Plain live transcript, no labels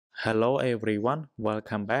Hello everyone,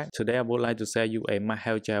 welcome back. Today I would like to share you a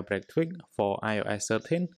mild jailbreak trick for iOS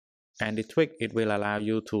 13. And the trick it will allow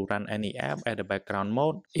you to run any app at the background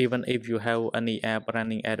mode. Even if you have any app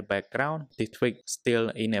running at the background, the trick still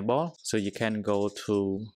enable. So you can go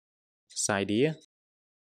to side here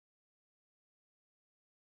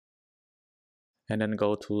and then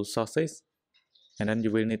go to sources. And then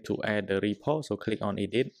you will need to add the repo. So click on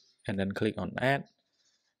edit and then click on add.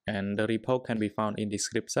 And the repo can be found in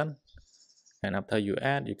description. And after you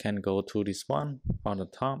add, you can go to this one on the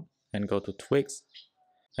top and go to tweaks.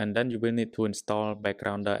 And then you will need to install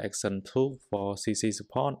backgrounder action 2 for CC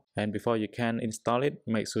support. And before you can install it,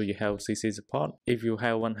 make sure you have CC support. If you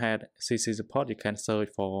haven't had CC support, you can search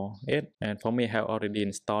for it. And for me, I have already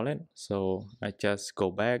installed it. So I just go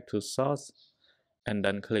back to source and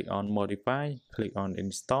then click on modify, click on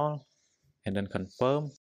install, and then confirm.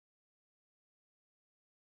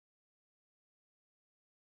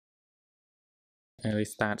 And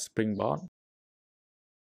restart Springboard.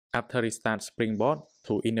 After restart Springboard,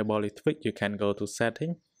 to enable the trick, you can go to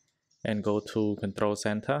setting and go to control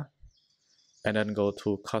center and then go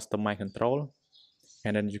to customize control,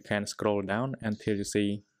 and then you can scroll down until you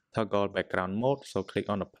see toggle background mode. So click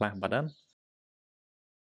on the plus button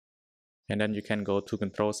and then you can go to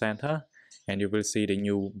control center and you will see the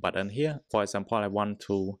new button here. For example, I want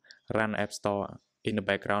to run App Store in the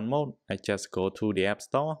background mode. I just go to the App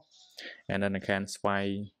Store and then I can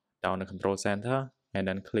swipe down the control center and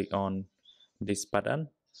then click on this button.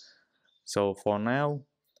 So for now,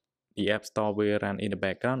 the App Store will run in the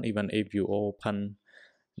background even if you open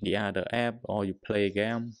the other app or you play a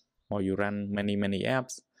game or you run many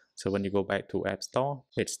apps. So when you go back to App Store,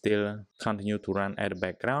 it still continue to run at the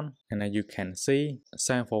background. And as you can see,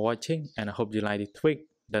 thanks for watching and I hope you like the trick.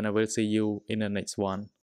 Then I will see you in the next one.